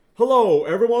Hello,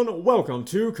 everyone. Welcome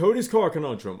to Cody's Car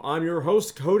Conundrum. I'm your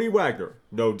host, Cody Wagner.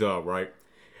 No duh, right?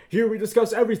 Here we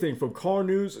discuss everything from car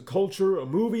news, culture,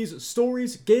 movies,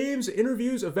 stories, games,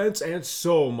 interviews, events, and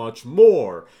so much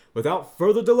more. Without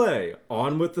further delay,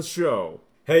 on with the show.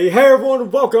 Hey everyone,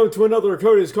 welcome to another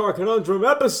Cody's Car Conundrum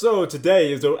episode.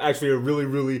 Today is actually a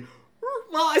really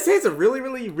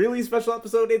special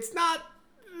episode. It's not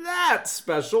that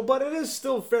special, but it is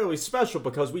still fairly special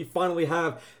because we finally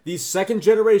have the second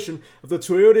generation of the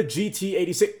Toyota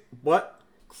GT86. What?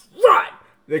 Right!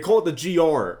 They call it the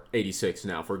GR86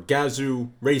 now for Gazoo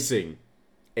Racing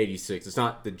 86. It's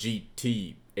not the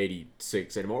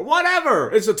GT86 anymore.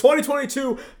 Whatever! It's the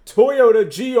 2022 Toyota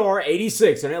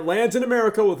GR86 and it lands in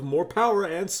America with more power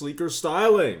and sleeker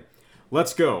styling.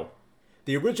 Let's go.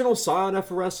 The original Scion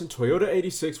FRS and Toyota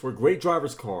 86 were great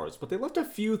driver's cars, but they left a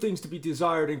few things to be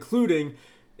desired, including,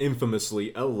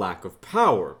 infamously, a lack of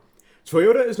power.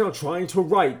 Toyota is now trying to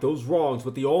right those wrongs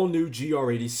with the all-new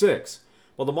GR86.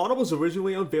 While the model was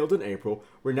originally unveiled in April,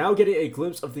 we're now getting a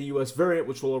glimpse of the US variant,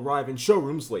 which will arrive in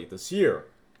showrooms late this year.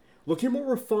 Looking more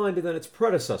refined than its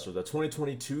predecessor, the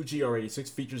 2022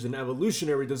 GR86 features an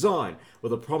evolutionary design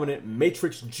with a prominent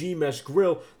Matrix G-mesh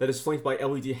grille that is flanked by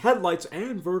LED headlights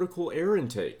and vertical air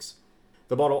intakes.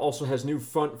 The model also has new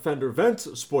front fender vents,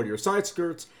 sportier side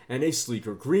skirts, and a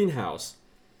sleeker greenhouse.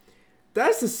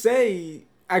 That's to say...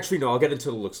 Actually, no, I'll get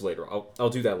into the looks later. I'll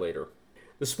do that later.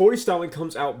 The sporty styling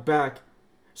continues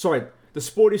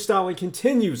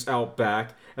out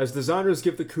back as designers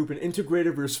give the coupe an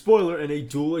integrated rear spoiler and a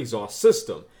dual exhaust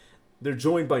system. They're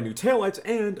joined by new taillights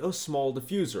and a small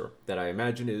diffuser that I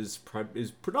imagine is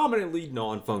predominantly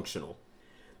non-functional.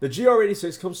 The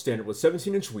GR86 comes standard with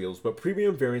 17-inch wheels, but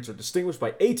premium variants are distinguished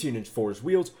by 18-inch forged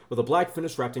wheels with a black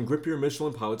finish wrapped in grippier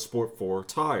Michelin Pilot Sport 4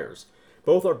 tires.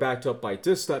 Both are backed up by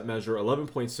discs that measure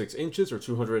 11.6 inches or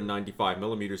 295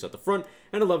 millimeters at the front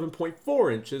and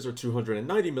 11.4 inches or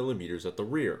 290 millimeters at the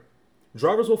rear.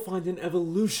 Drivers will find an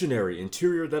evolutionary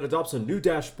interior that adopts a new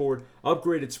dashboard,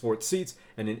 upgraded sport seats,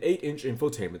 and an 8-inch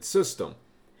infotainment system.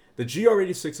 The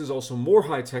GR86 is also more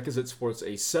high-tech as it sports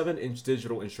a 7-inch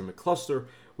digital instrument cluster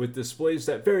with displays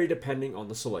that vary depending on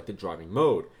the selected driving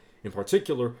mode. In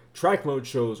particular, track mode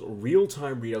shows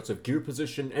real-time readouts of gear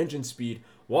position, engine speed,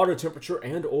 water temperature,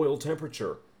 and oil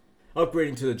temperature.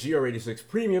 Upgrading to the GR86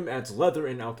 Premium adds leather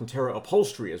and Alcantara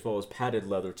upholstery as well as padded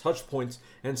leather touch points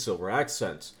and silver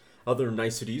accents. Other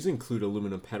niceties include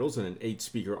aluminum pedals and an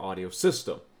 8-speaker audio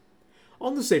system.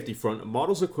 On the safety front,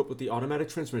 models equipped with the automatic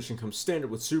transmission come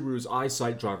standard with Subaru's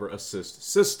EyeSight driver assist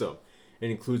system. It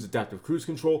includes adaptive cruise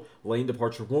control, lane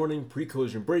departure warning,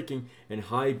 pre-collision braking, and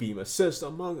high beam assist,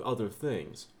 among other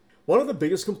things. One of the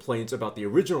biggest complaints about the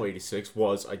original 86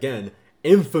 was, again,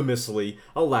 infamously,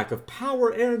 a lack of power,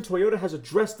 and Toyota has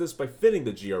addressed this by fitting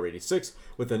the GR86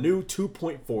 with a new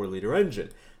 2.4-liter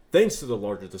engine. Thanks to the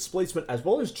larger displacement, as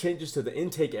well as changes to the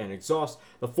intake and exhaust,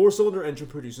 the 4-cylinder engine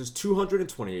produces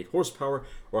 228 horsepower,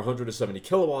 or 170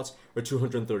 kilowatts, or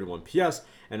 231 PS,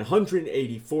 and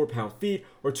 184 pound-feet,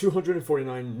 or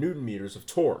 249 newton-meters of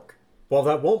torque. While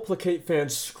that won't placate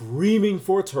fans screaming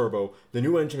for a turbo, the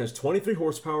new engine has 23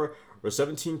 horsepower, or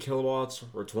 17 kilowatts,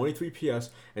 or 23 PS,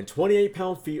 and 28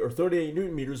 pound-feet, or 38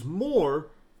 newton-meters more,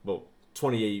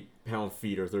 28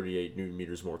 pound-feet, or 38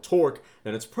 newton-meters more torque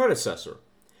than its predecessor.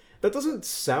 That doesn't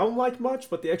sound like much,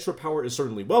 but the extra power is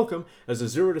certainly welcome, as a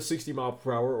 0 to 60 mile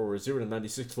per hour or a 0 to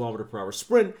 96 km per hour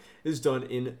sprint is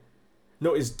down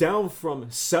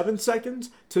from 7 seconds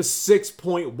to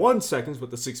 6.1 seconds with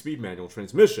the 6-speed manual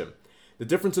transmission. The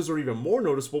differences are even more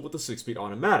noticeable with the 6-speed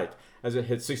automatic, as it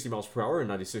hits 60 miles per hour and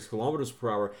 96 kilometers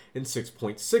per hour in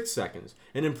 6.6 seconds,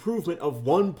 an improvement of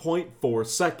 1.4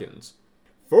 seconds.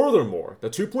 Furthermore, the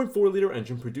 2.4-liter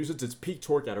engine produces its peak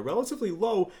torque at a relatively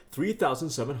low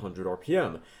 3,700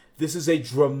 RPM. This is a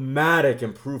dramatic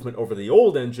improvement over the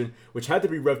old engine, which had to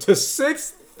be revved to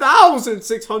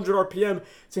 6,600 RPM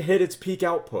to hit its peak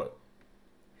output.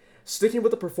 Sticking with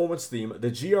the performance theme,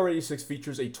 the GR86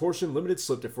 features a torsion limited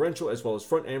slip differential as well as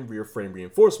front and rear frame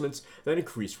reinforcements that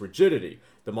increase rigidity.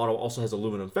 The model also has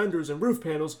aluminum fenders and roof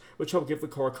panels, which help give the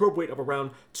car a curb weight of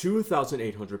around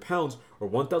 2,800 pounds or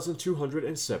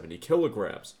 1,270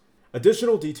 kilograms.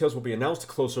 Additional details will be announced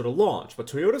closer to launch, but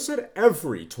Toyota said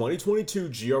every 2022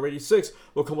 GR86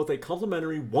 will come with a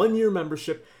complimentary 1-year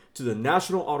membership to the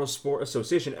National Autosport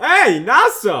Association. Hey,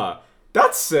 NASA!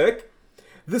 That's sick!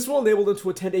 This will enable them to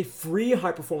attend a free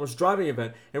high-performance driving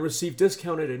event and receive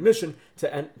discounted admission to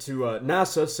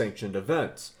NASA-sanctioned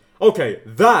events. Okay,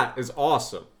 that is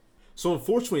awesome. So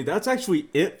unfortunately, that's actually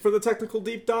it for the technical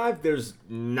deep dive. There's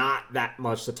not that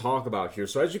much to talk about here.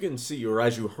 So as you can see, or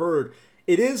as you heard,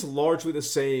 it is largely the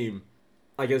same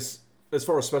I guess, as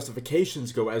far as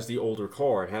specifications go, as the older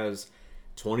car. It has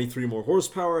 23 more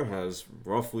horsepower, it has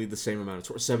roughly the same amount of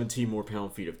torque, 17 more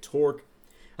pound-feet of torque.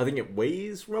 I think it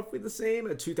weighs roughly the same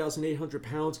at 2,800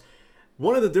 pounds.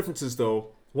 One of the differences, though,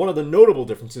 one of the notable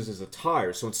differences is the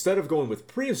tires. So instead of going with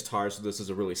Prius tires, so this is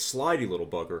a really slidey little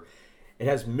bugger, it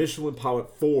has Michelin Pilot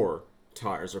 4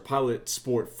 tires, or Pilot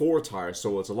Sport 4 tires,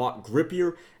 so it's a lot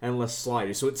grippier and less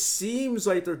slidey. So it seems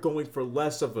like they're going for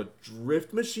less of a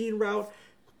drift machine route,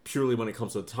 purely when it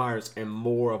comes to the tires, and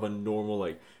more of a normal,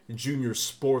 like, junior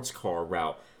sports car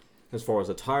route as far as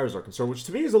the tires are concerned, which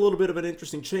to me is a little bit of an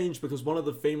interesting change, because one of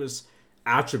the famous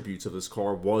attributes of this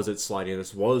car was its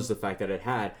slidiness, was the fact that it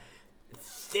had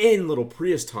thin little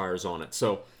Prius tires on it.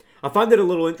 So I find it a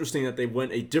little interesting that they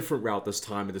went a different route this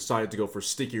time and decided to go for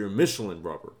stickier Michelin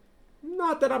rubber.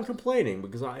 Not that I'm complaining,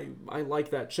 because I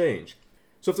like that change.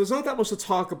 So if there's not that much to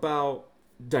talk about,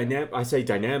 I say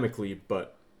dynamically,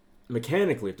 but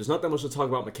mechanically, if there's not that much to talk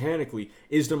about mechanically,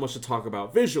 is there much to talk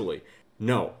about visually?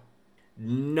 No.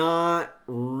 Not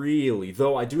really.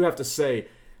 Though I do have to say,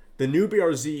 the new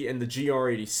BRZ and the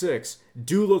GR86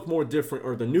 do look more different,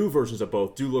 or the new versions of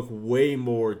both do look way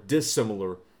more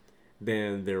dissimilar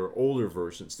than their older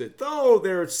versions, though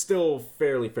they're still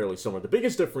fairly similar. The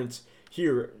biggest difference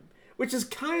here, which is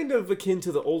kind of akin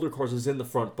to the older cars, is in the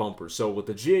front bumper. So with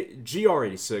the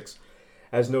GR86,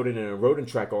 as noted in a Road and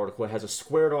Track article, it has a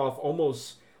squared off,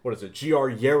 almost, GR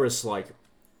Yaris-like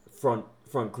front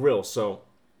grille. So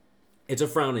it's a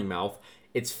frowning mouth.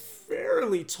 It's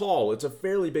fairly tall. It's a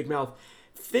fairly big mouth.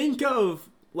 Think of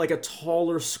like a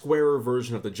taller, squarer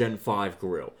version of the Gen 5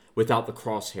 grille without the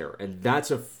crosshair, and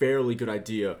that's a fairly good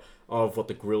idea of what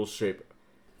the grille shape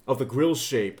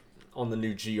on the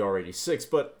new GR86.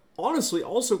 But honestly,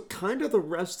 also kind of the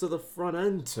rest of the front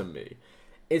end to me.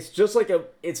 It's just like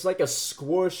it's like a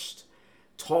squished,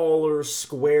 taller,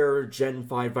 square Gen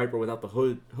 5 Viper without the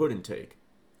hood intake.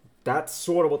 That's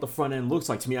sort of what the front end looks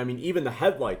like to me. I mean, even the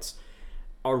headlights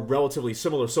are relatively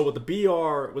similar. So with the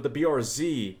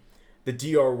BRZ, the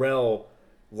DRL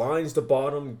lines the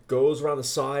bottom, goes around the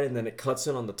side, and then it cuts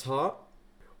in on the top.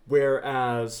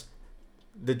 Whereas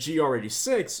the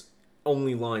GR86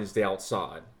 only lines the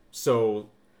outside. So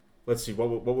let's see,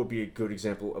 what would be a good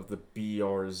example of the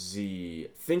BRZ?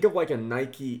 Think of like a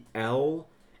Nike L,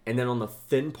 and then on the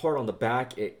thin part on the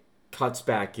back, it cuts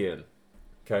back in.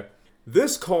 Okay?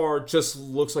 This car just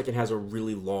looks like it has a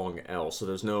really long L, so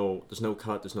there's no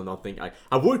cut, there's no nothing.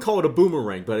 I would call it a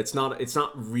boomerang, but it's not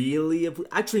really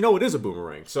actually, no, it is a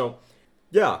boomerang. So,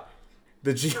 yeah,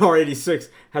 the GR86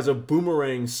 has a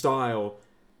boomerang style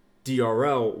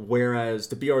DRL, whereas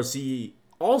the BRZ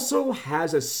also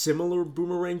has a similar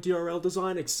boomerang DRL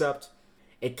design, except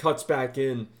it cuts back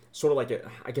in sort of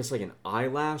like like an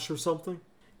eyelash or something.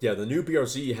 Yeah, the new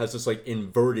BRZ has this like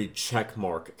inverted check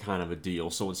mark kind of a deal.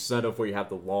 So instead of where you have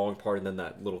the long part and then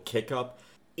that little kick up,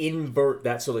 invert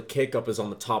that so the kick up is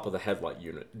on the top of the headlight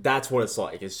unit. That's what it's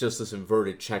like. It's just this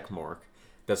inverted check mark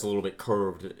that's a little bit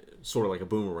curved, sort of like a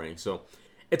boomerang. So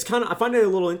it's kind of, I find it a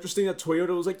little interesting that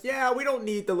Toyota was like, yeah, we don't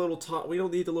need the little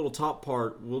top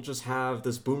part. We'll just have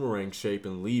this boomerang shape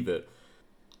and leave it.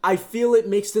 I feel it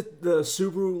makes the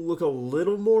Subaru look a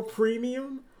little more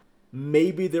premium.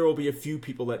 Maybe there will be a few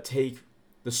people that take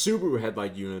the Subaru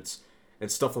headlight units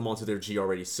and stuff them onto their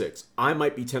GR86. I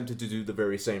might be tempted to do the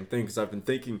very same thing, because I've been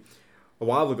thinking, a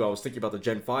while ago, I was thinking about the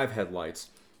Gen 5 headlights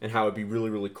and how it'd be really,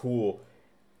 really cool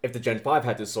if the Gen 5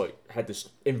 had this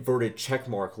inverted check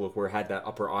mark look where it had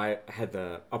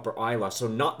the upper eyelash. So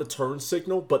not the turn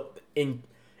signal, but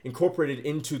incorporated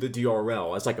into the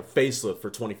DRL as like a facelift for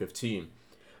 2015.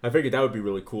 I figured that would be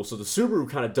really cool. So the Subaru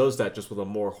kind of does that just with a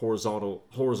more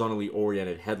horizontally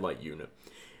oriented headlight unit.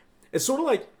 It's sort of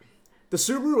like the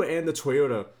Subaru and the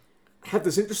Toyota have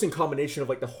this interesting combination of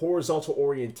like the horizontal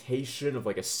orientation of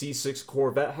like a C6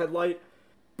 Corvette headlight,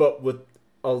 but with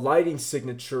a lighting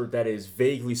signature that is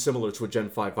vaguely similar to a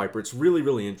Gen 5 Viper. It's really,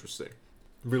 really interesting.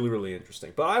 Really, really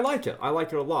interesting. But I like it. I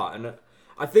like it a lot. And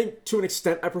I think to an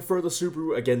extent I prefer the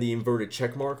Subaru, again, the inverted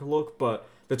checkmark look, but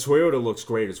the Toyota looks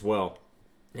great as well.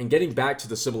 And getting back to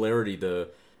the similarities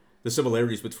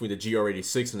between the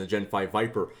GR86 and the Gen 5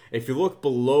 Viper, if you look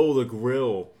below the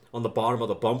grille on the bottom of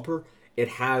the bumper, it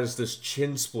has this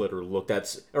chin splitter look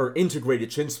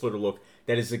integrated chin splitter look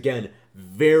that is, again,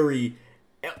 very,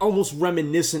 almost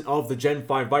reminiscent of the Gen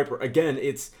 5 Viper. Again,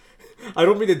 I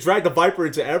don't mean to drag the Viper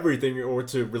into everything or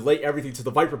to relate everything to the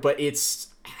Viper, but it's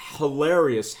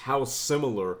hilarious how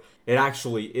similar it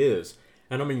actually is.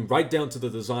 And I mean, right down to the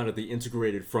design of the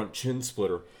integrated front chin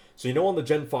splitter. So on the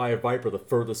Gen 5 Viper, the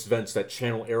furthest vents that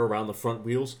channel air around the front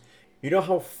wheels, You know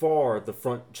how far the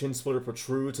front chin splitter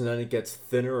protrudes and then it gets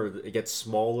thinner or it gets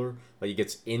smaller? Like it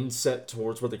gets inset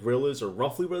towards where the grill is or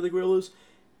roughly where the grill is?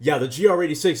 Yeah, the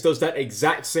GR86 does that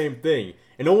exact same thing.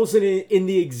 And almost in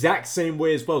the exact same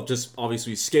way as well, just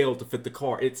obviously scaled to fit the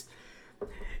car. It's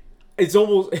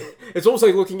almost it's almost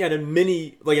like looking at a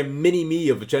mini me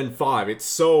of a Gen 5.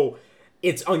 It's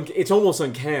almost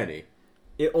uncanny.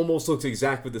 It almost looks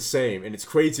exactly the same, and it's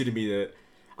crazy to me that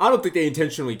I don't think they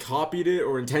intentionally copied it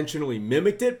or intentionally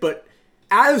mimicked it, but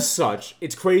as such,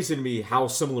 it's crazy to me how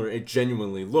similar it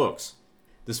genuinely looks,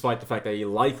 despite the fact that he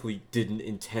likely didn't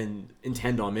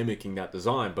intend on mimicking that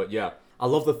design. But yeah, I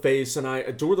love the face, and I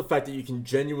adore the fact that you can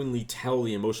genuinely tell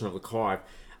the emotion of the car.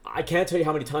 I can't tell you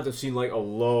how many times I've seen like a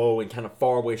low and kind of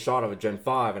far away shot of a Gen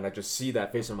 5, and I just see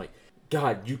that face, and I'm like,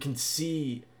 God, you can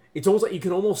see. It's almost like you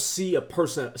can almost see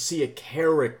a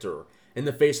character in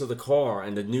the face of the car,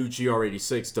 and the new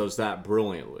GR86 does that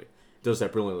brilliantly.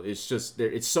 It's just,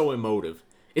 it's so emotive.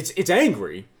 It's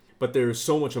angry, but there's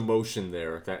so much emotion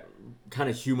there that kind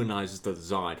of humanizes the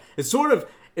design. It's sort of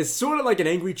like an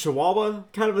angry Chihuahua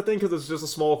kind of a thing, because it's just a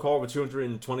small car with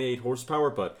 228 horsepower,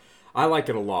 but I like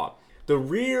it a lot. The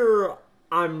rear,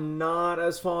 I'm not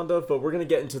as fond of, but we're going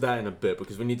to get into that in a bit,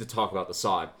 because we need to talk about the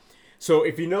side. So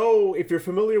if you're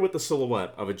familiar with the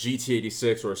silhouette of a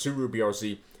GT86 or a Subaru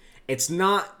BRZ, it's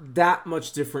not that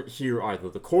much different here either.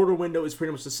 The quarter window is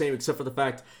pretty much the same, except for the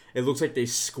fact it looks like they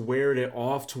squared it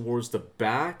off towards the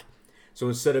back. So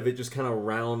instead of it just kind of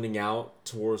rounding out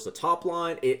towards the top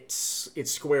line, it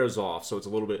squares off. So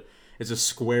it's a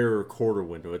squarer quarter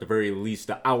window. At the very least,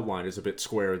 the outline is a bit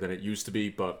squarer than it used to be,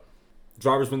 but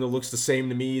driver's window looks the same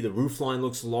to me. The roofline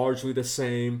looks largely the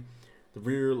same. The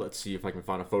rear, let's see if I can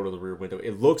find a photo of the rear window.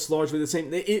 It looks largely the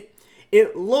same.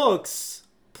 It looks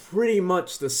pretty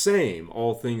much the same,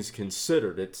 all things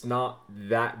considered. It's not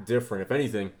that different. If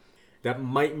anything, that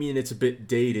might mean it's a bit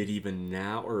dated even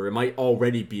now, or it might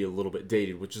already be a little bit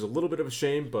dated, which is a little bit of a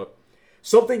shame, but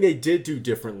something they did do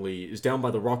differently is down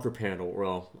by the rocker panel.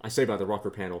 Well, I say by the rocker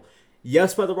panel.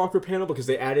 Yes, by the rocker panel, because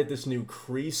they added this new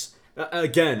crease.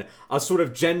 Again, a sort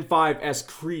of Gen 5-esque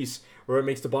crease where it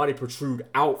makes the body protrude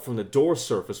out from the door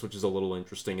surface, which is a little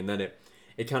interesting, and then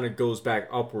it kind of goes back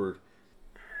upward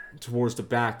towards the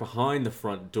back behind the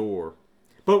front door.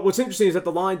 But what's interesting is that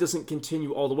the line doesn't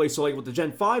continue all the way. So like with the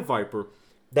Gen 5 Viper,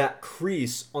 that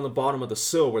crease on the bottom of the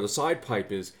sill where the side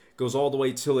pipe is goes all the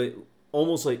way till it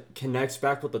almost like connects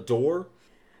back with the door.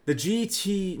 The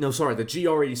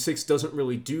GR86 doesn't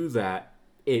really do that.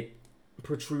 It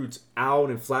protrudes out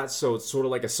and flat, so it's sort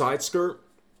of like a side skirt.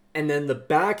 And then the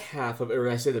back half of it, or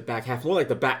I say the back half, more like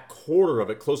the back quarter of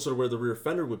it, closer to where the rear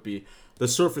fender would be, the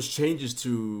surface changes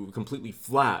to completely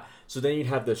flat. So then you'd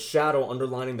have the shadow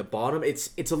underlining the bottom.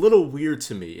 It's a little weird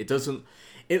to me.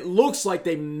 It looks like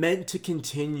they meant to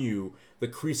continue the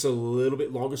crease a little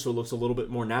bit longer so it looks a little bit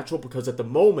more natural, because at the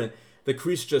moment, the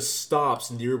crease just stops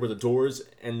near where the door is,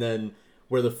 and then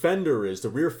where the fender is, the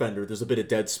rear fender, there's a bit of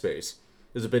dead space.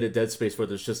 There's a bit of dead space where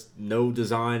there's just no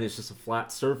design. It's just a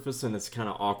flat surface, and it's kind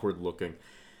of awkward looking.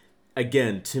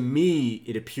 Again, to me,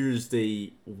 it appears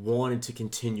they wanted to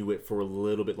continue it for a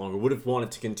little bit longer. Would have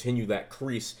wanted to continue that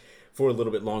crease for a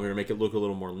little bit longer to make it look a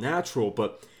little more natural,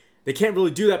 but they can't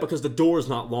really do that because the door is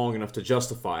not long enough to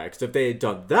justify it. Because if they had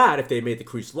done that, if they made the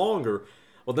crease longer,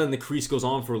 well, then the crease goes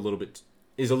on for a little bit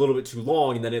too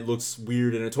long, and then it looks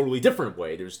weird in a totally different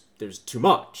way. There's too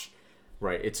much,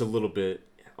 right? It's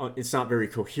not very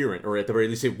coherent, or at the very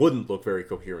least, it wouldn't look very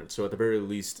coherent. So at the very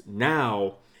least,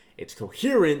 now it's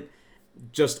coherent,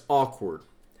 just awkward.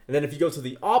 And then if you go to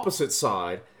the opposite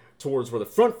side, towards where the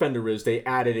front fender is, they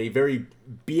added a very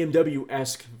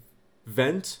BMW-esque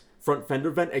front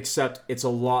fender vent, except it's a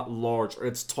lot larger,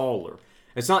 it's taller.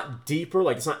 It's not deeper,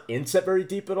 like it's not inset very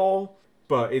deep at all,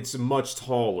 but it's much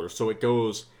taller. So it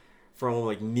goes from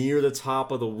like near the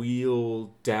top of the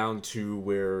wheel down to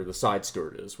where the side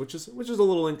skirt is, which is a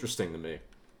little interesting to me.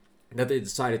 That they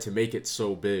decided to make it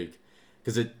so big,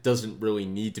 because it doesn't really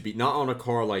need to be. Not on a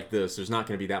car like this, there's not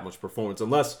going to be that much performance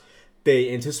unless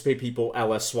they anticipate people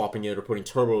LS swapping it or putting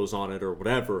turbos on it or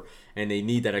whatever, and they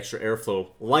need that extra airflow,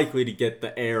 likely to get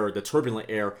the turbulent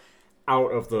air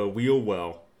out of the wheel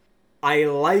well. I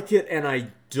like it and I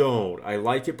don't. I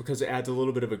like it because it adds a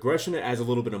little bit of aggression. It adds a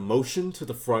little bit of motion to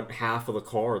the front half of the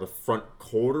car, or the front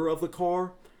quarter of the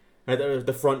car.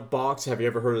 The front box, have you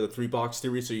ever heard of the 3-box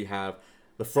theory? So you have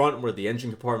the front where the engine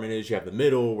compartment is, you have the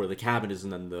middle where the cabin is,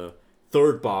 and then the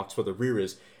third box where the rear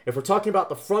is. If we're talking about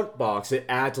the front box, it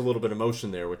adds a little bit of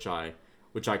motion there, which I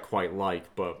quite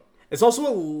like, but it's also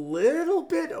a little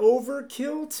bit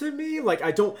overkill to me. Like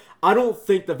I don't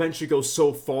think the vent should go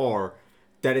so far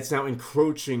that it's now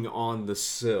encroaching on the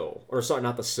sill, or sorry,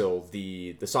 not the sill,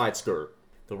 the side skirt,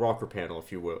 the rocker panel,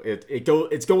 if you will.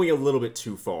 It's going a little bit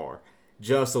too far,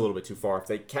 just a little bit too far.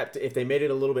 If they made it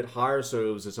a little bit higher, so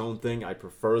it was its own thing, I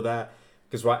prefer that,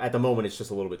 because at the moment it's just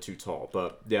a little bit too tall.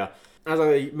 But yeah, as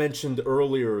I mentioned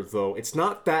earlier, though, it's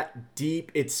not that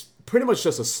deep. It's pretty much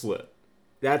just a slit.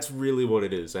 That's really what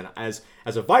it is. And as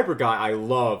a Viper guy, I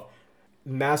love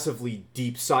massively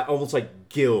deep side, almost like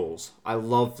gills. I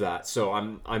love that. So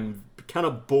I'm kind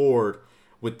of bored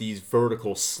with these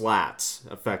vertical slats,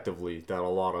 effectively, that a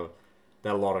lot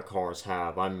of cars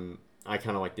have. I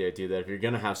kind of like the idea that if you're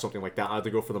gonna have something like that, either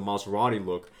go for the Maserati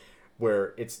look,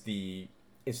 where it's the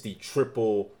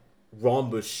triple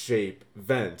rhombus shape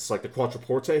vents like the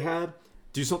Quattroporte had.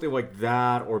 Do something like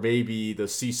that, or maybe the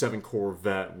C7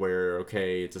 Corvette, where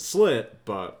okay, it's a slit,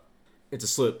 but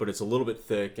it's a little bit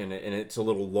thick and it's a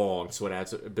little long, so it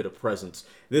adds a bit of presence.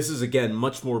 This is, again,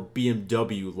 much more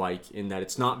BMW-like in that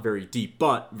it's not very deep,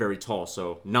 but very tall,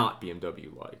 so not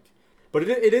BMW-like. But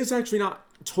it is actually not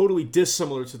totally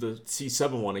dissimilar to the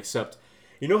C7 one, except,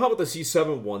 you know how with the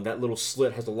C7 one, that little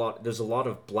slit there's a lot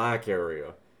of black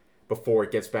area before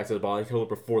it gets back to the body color,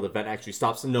 before the vent actually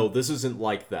stops. No, this isn't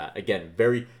like that. Again,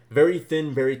 very, very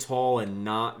thin, very tall, and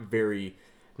not very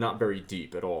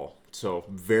deep at all. So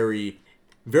very,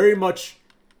 very much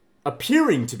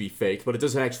appearing to be fake, but it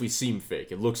doesn't actually seem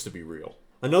fake. It looks to be real.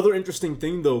 Another interesting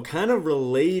thing, though, kind of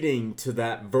relating to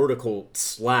that vertical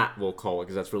slat, we'll call it,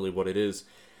 because that's really what it is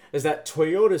that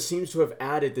Toyota seems to have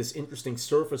added this interesting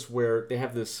surface where they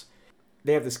have this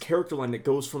character line that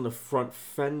goes from the front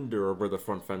fender, where the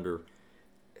front fender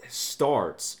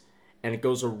starts, and it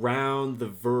goes around the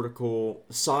vertical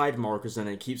side markers, and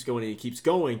it keeps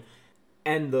going,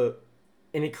 and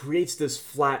it creates this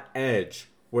flat edge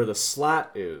where the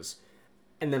slat is.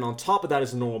 And then on top of that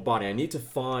is a normal body. I need to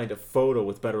find a photo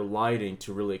with better lighting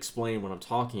to really explain what I'm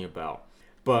talking about.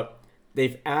 But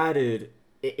they've added,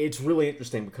 it's really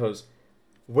interesting because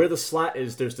where the slat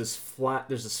is, there's this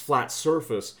flat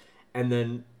surface, and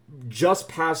then just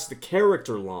past the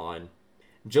character line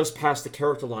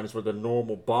is where the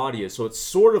normal body is. So it's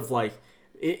sort of like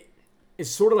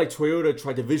Toyota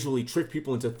tried to visually trick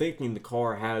people into thinking the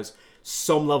car has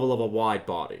some level of a wide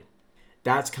body.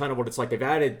 That's kind of what it's like. They've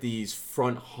added these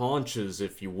front haunches,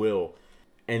 if you will,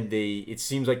 and it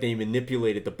seems like they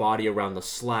manipulated the body around the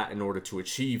slat in order to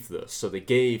achieve this. So they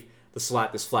gave the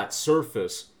slat this flat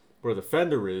surface where the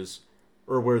fender is,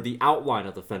 or where the outline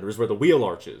of the fender is, where the wheel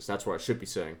arch is. That's what I should be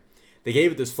saying. They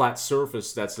gave it this flat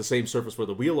surface that's the same surface where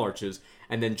the wheel arch is,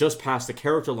 and then just past the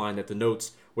character line that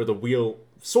denotes where the wheel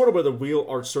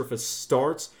arch surface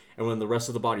starts, and when the rest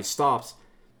of the body stops,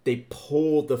 they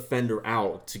pulled the fender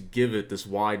out to give it this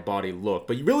wide body look.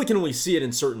 But you really can only see it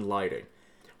in certain lighting.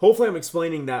 Hopefully I'm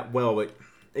explaining that well, but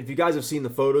if you guys have seen the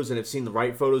photos and have seen the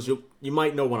right photos, you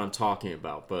might know what I'm talking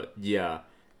about. But yeah,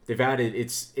 they've added,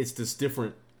 it's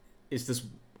this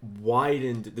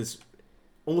widened, this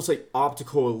almost like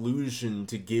optical illusion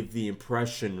to give the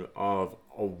impression of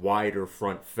a wider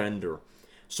front fender.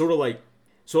 Sort of like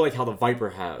how the Viper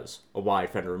has a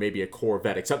wide fender, or maybe a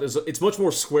Corvette, except it's much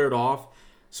more squared off.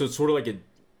 So it's sort of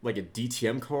like a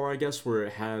DTM car, I guess, where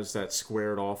it has that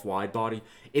squared off wide body.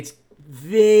 It's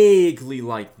vaguely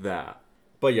like that.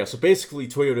 But yeah, so basically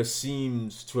Toyota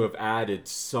seems to have added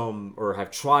some, or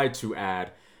have tried to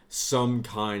add some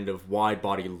kind of wide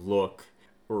body look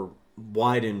or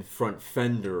widened front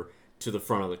fender to the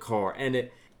front of the car. And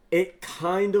it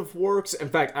kind of works. In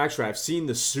fact, actually, I've seen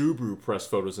the Subaru press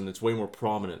photos and it's way more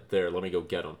prominent there. Let me go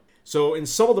get them. So in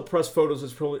some of the press photos,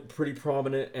 it's pretty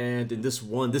prominent, and in this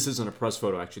one, this isn't a press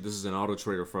photo, actually. This is an Auto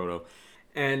Trader photo.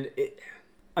 And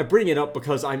I bring it up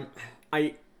because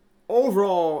I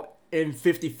overall am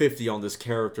 50-50 on this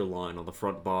character line on the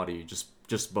front body,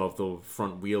 just above the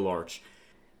front wheel arch.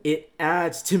 It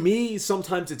adds, to me,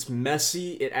 sometimes it's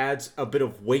messy. It adds a bit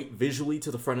of weight visually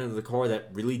to the front end of the car that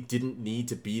really didn't need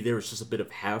to be there. It's just a bit of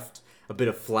heft, a bit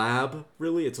of flab,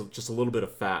 really. It's just a little bit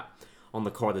of fat on the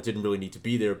car that didn't really need to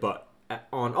be there. But at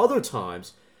other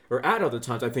times,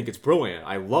 I think it's brilliant.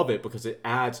 I love it because it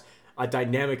adds a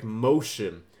dynamic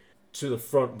motion to the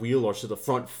front wheel arch, to the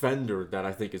front fender, that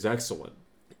I think is excellent.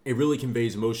 It really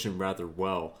conveys motion rather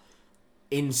well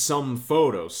in some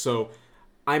photos. So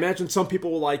I imagine some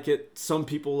people will like it. Some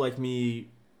people, like me,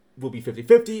 will be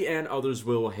 50-50, and others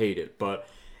will hate it. But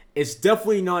it's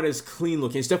definitely not as clean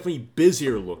looking. It's definitely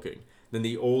busier looking than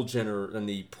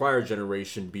the prior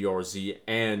generation BRZ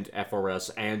and FRS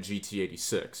and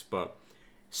GT86. But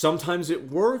sometimes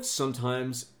it works.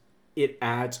 Sometimes it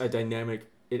adds a dynamic.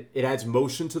 It adds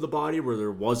motion to the body where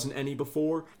there wasn't any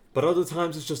before. But other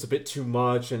times it's just a bit too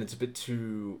much, and it's a bit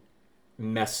too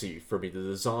messy for me. The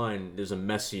design, there's a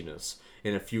messiness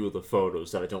in a few of the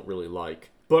photos that I don't really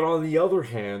like. But on the other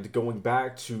hand, going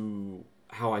back to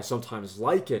how I sometimes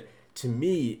like it, to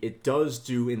me, it does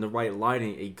do, in the right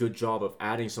lighting, a good job of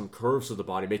adding some curves to the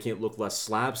body, making it look less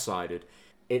slab-sided.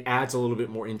 It adds a little bit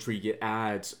more intrigue. It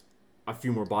adds a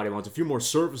few more body lines, a few more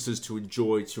surfaces to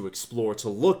enjoy, to explore, to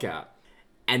look at.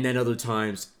 And then other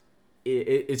times,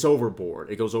 it's overboard.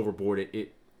 It goes overboard.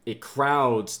 It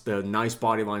crowds the nice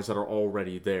body lines that are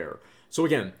already there. So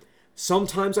again,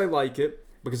 sometimes I like it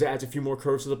because it adds a few more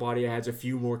curves to the body, it adds a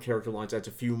few more character lines, adds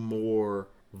a few more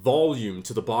volume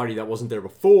to the body that wasn't there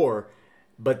before.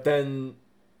 But then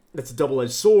that's a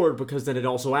double-edged sword, because then it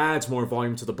also adds more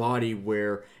volume to the body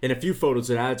where, in a few photos,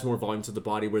 it adds more volume to the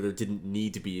body where there didn't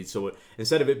need to be. So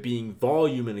instead of it being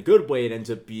volume in a good way, it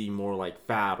ends up being more like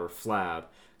fat or flab.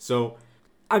 So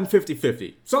I'm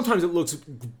 50-50. Sometimes it looks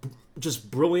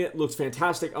just brilliant, looks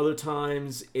fantastic. Other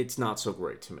times, it's not so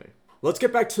great to me. Let's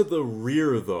get back to the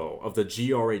rear, though, of the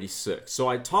GR86. So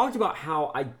I talked about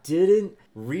how I didn't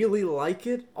really like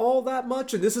it all that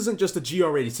much, and this isn't just the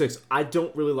GR86. I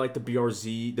don't really like the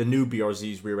new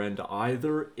BRZ's rear end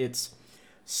either. It's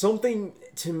something,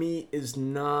 to me, is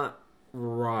not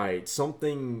right.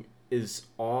 Something is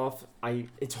off.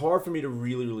 It's hard for me to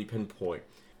really pinpoint.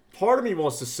 Part of me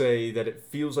wants to say that it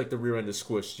feels like the rear end is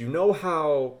squished. You know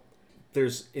how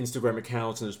there's Instagram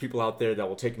accounts and there's people out there that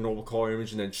will take a normal car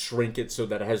image and then shrink it so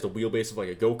that it has the wheelbase of like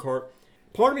a go-kart?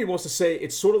 Part of me wants to say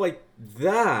it's sort of like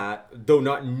that, though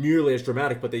not nearly as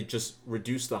dramatic, but they just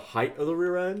reduce the height of the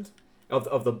rear end, of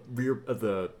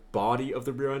the body of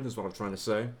the rear end is what I'm trying to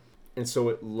say. And so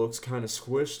it looks kind of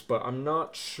squished, but I'm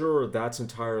not sure that's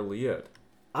entirely it.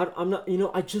 I'm not,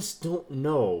 I just don't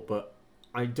know, but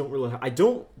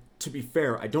to be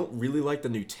fair, I don't really like the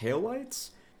new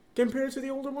taillights. Compared to the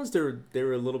older ones,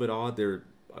 they're a little bit odd. They're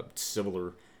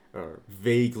similar,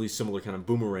 vaguely similar kind of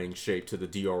boomerang shape to the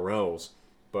DRLs.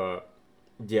 But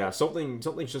yeah,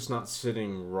 something's just not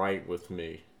sitting right with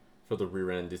me for the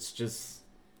rear end.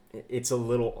 It's a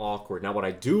little awkward. Now, what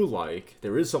I do like,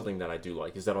 there is something that I do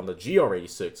like, is that on the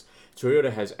GR86,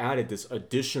 Toyota has added this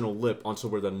additional lip onto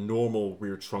where the normal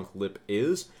rear trunk lip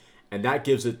is, and that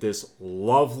gives it this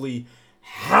lovely,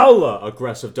 hella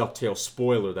aggressive ducktail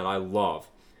spoiler that I love.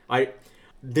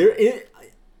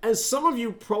 As some of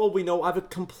you probably know, I've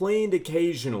complained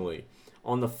occasionally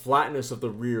on the flatness of the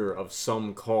rear of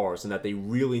some cars and that they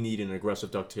really need an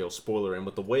aggressive ducktail spoiler. And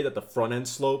with the way that the front end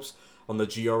slopes on the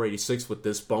GR86 with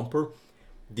this bumper,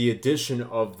 the additional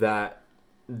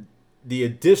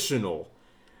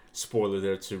spoiler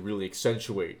there to really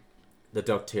accentuate the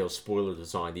ducktail spoiler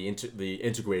design, the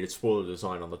integrated spoiler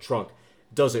design on the trunk,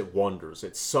 does it wonders.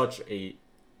 It's such a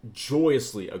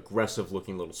joyously aggressive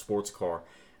looking little sports car,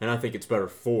 and I think it's better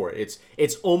for it.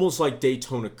 It's almost like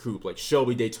Daytona Coupe, like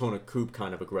Shelby Daytona Coupe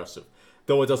kind of aggressive,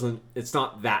 though it's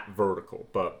not that vertical.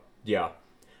 But yeah,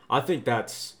 I think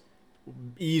that's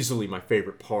easily my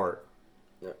favorite part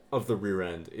of the rear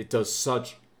end. It does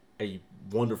such a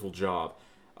wonderful job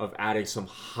of adding some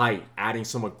height, adding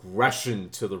some aggression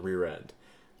to the rear end.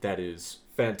 That is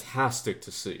fantastic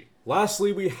to see.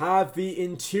 Lastly, we have the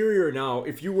interior. Now,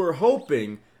 if you were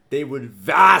hoping they would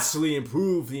vastly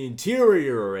improve the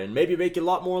interior and maybe make it a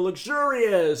lot more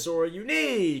luxurious or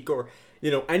unique or,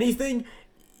 anything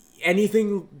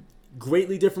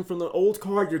greatly different from the old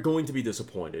car, you're going to be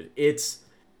disappointed. It's,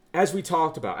 as we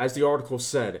talked about, as the article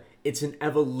said, it's an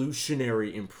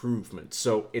evolutionary improvement.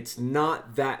 So it's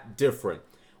not that different.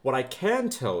 What I can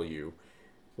tell you,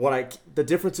 the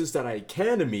differences that I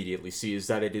can immediately see is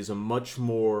that it is a much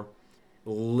more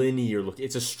linear look.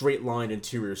 It's a straight line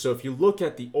interior. So if you look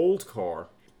at the old car,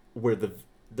 where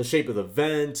the shape of the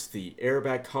vent, the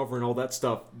airbag cover, and all that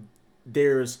stuff,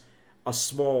 there's a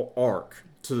small arc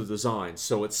to the design,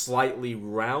 so it's slightly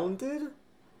rounded.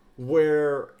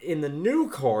 Where in the new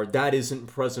car, that isn't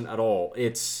present at all.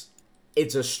 It's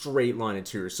a straight line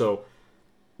interior. So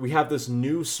we have this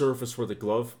new surface where the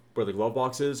glove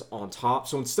box is on top.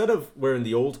 So instead of where in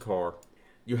the old car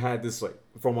you had this, like,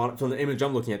 from the image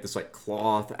I'm looking at, this like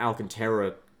cloth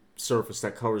Alcantara surface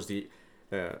that covers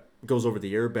goes over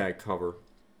the airbag cover,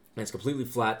 and it's completely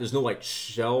flat. There's no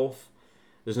shelf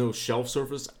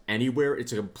surface anywhere.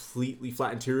 It's a completely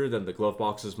flat interior. Then the glove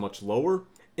box is much lower.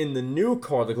 In the new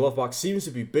car, the glove box seems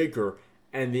to be bigger,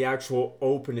 and the actual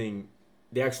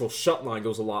shut line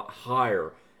goes a lot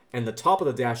higher, and the top of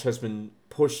the dash has been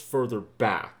pushed further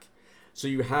back. So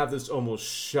you have this almost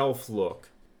shelf look,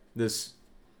 this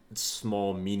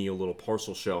small, menial little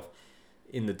parcel shelf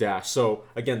in the dash. So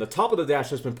again, the top of the dash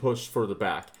has been pushed further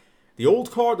back. The old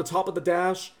car, the top of the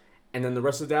dash, and then the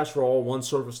rest of the dash were all one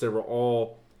surface. They were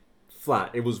all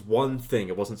flat. It was one thing.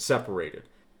 It wasn't separated.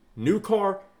 New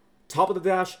car, top of the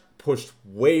dash, pushed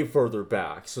way further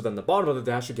back. So then the bottom of the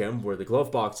dash, again, where the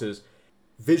glove box is,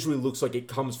 visually looks like it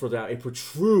comes further out. It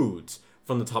protrudes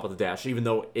from the top of the dash, even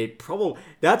though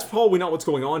that's probably not what's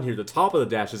going on here. The top of the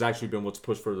dash has actually been what's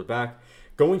pushed further back.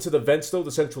 Going to the vents, though,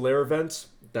 the central air vents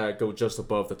that go just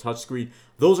above the touchscreen,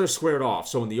 those are squared off.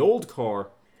 So in the old car,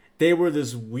 they were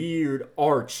this weird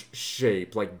arch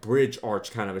shape, like bridge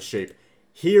arch kind of a shape.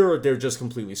 Here, they're just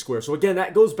completely square. So again,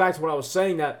 that goes back to what I was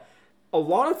saying, that a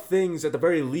lot of things, at the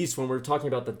very least, when we're talking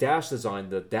about the dash design,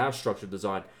 the dash structure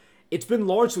design, it's been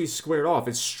largely squared off.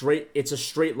 It's a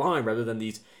straight line rather than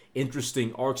these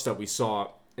interesting arcs that we saw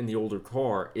in the older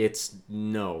car.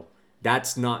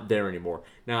 That's not there anymore.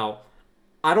 Now,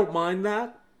 I don't mind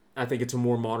that. I think it's a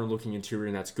more modern looking interior,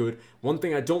 and that's good. One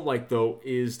thing I don't like, though,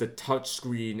 is the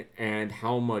touchscreen and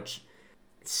how much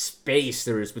space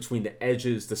there is between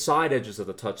the side edges of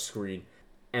the touchscreen,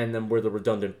 and then where the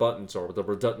redundant buttons are,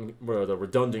 where the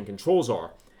redundant controls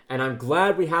are. And I'm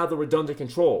glad we have the redundant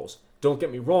controls. Don't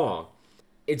get me wrong.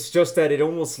 It's just that it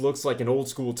almost looks like an old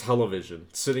school television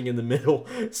sitting in the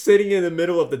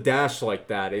middle of the dash like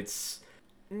that. It's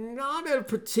not a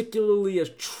particularly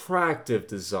attractive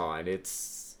design.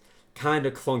 It's kind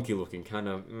of clunky looking,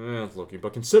 looking.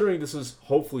 But considering this is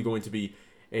hopefully going to be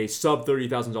a sub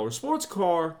 $30,000 sports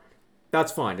car,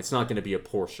 that's fine. It's not going to be a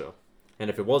Porsche. And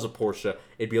if it was a Porsche,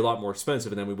 it'd be a lot more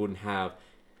expensive, and then we wouldn't have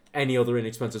any other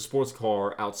inexpensive sports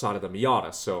car outside of the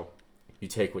Miata. So you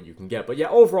take what you can get. But yeah,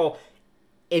 overall,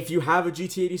 if you have a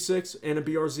GT86 and a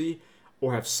BRZ,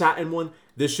 or have sat in one,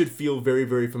 this should feel very,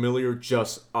 very familiar,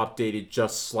 just updated,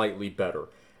 just slightly better.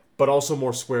 But also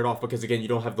more squared off, because again, you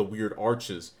don't have the weird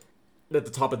arches that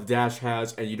the top of the dash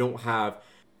has, and you don't have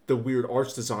the weird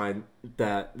arch design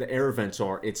that the air vents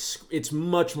are. It's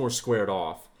much more squared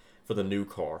off for the new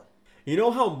car. You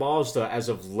know how Mazda, as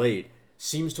of late,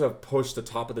 seems to have pushed the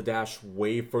top of the dash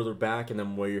way further back, and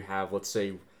then where you have, let's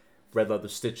say, red leather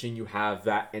stitching, you have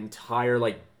that entire,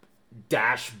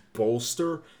 dash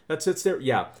bolster that sits there?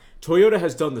 Yeah, Toyota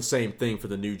has done the same thing for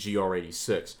the new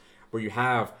GR86, where you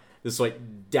have this,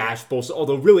 dash bolster,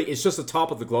 although really, it's just the top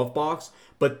of the glove box,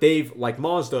 but they've, like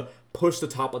Mazda, pushed the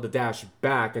top of the dash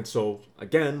back, and so,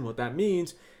 again, what that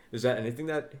means is that anything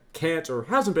that can't or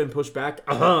hasn't been pushed back,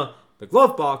 the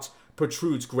glove box,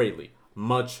 protrudes greatly,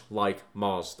 much like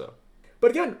Mazda.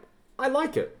 But again, I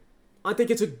like it. I think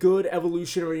it's a good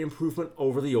evolutionary improvement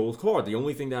over the old car. The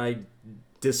only thing that I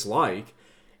dislike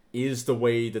is the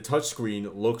way the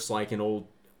touchscreen looks like an old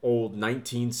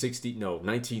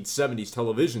 1970s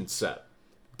television set.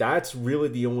 That's really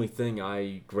the only thing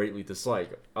I greatly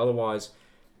dislike. Otherwise,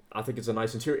 I think it's a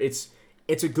nice interior. It's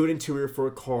a good interior for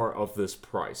a car of this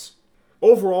price.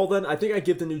 Overall, then, I think I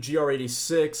give the new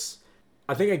GR86,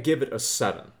 I think I give it a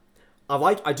 7.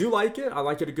 I do like it. I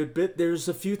like it a good bit. There's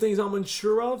a few things I'm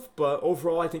unsure of, but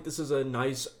overall, I think this is a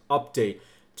nice update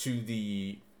to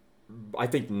the, I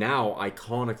think now,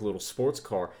 iconic little sports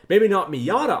car. Maybe not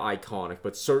Miata iconic,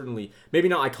 but certainly, maybe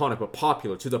not iconic, but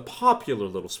popular, to the popular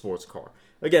little sports car.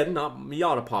 Again, not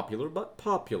Miata popular, but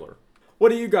popular. What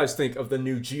do you guys think of the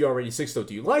new GR86 though?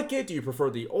 Do you like it? Do you prefer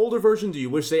the older version? Do you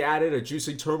wish they added a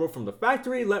juicy turbo from the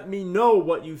factory? Let me know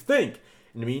what you think.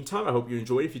 In the meantime, I hope you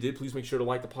enjoyed. If you did, please make sure to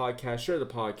like the podcast, share the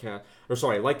podcast,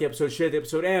 like the episode, share the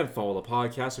episode, and follow the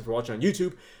podcast. If you're watching on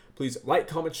YouTube, please like,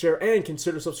 comment, share, and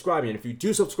consider subscribing. And if you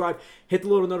do subscribe, hit the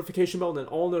little notification bell and then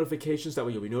all notifications. That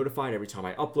way you'll be notified every time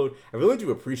I upload. I really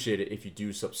do appreciate it if you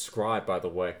do subscribe, by the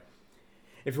way.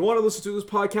 If you want to listen to this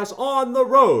podcast on the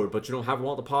road, but you don't have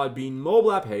one on the Podbean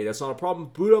mobile app, hey, that's not a problem.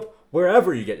 Boot up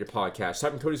wherever you get your podcast.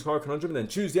 Type in Cody's Car Conundrum and then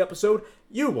choose the episode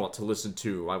you want to listen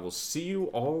to. I will see you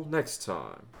all next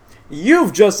time.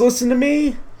 You've just listened to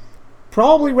me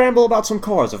probably ramble about some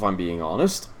cars, if I'm being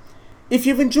honest. If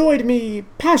you've enjoyed me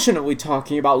passionately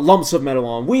talking about lumps of metal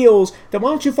on wheels, then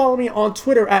why don't you follow me on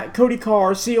Twitter at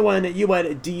CodyCar,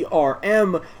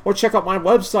 CONUNDRM, or check out my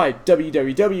website,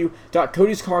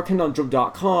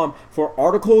 www.codyscarconundrum.com, for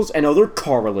articles and other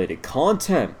car-related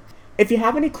content. If you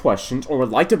have any questions or would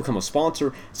like to become a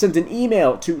sponsor, send an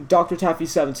email to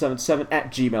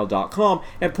drtaffy777@gmail.com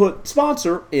and put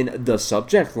sponsor in the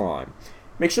subject line.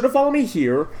 Make sure to follow me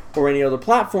here or any other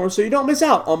platform so you don't miss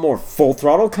out on more full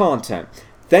throttle content.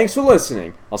 Thanks for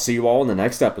listening. I'll see you all in the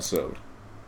next episode.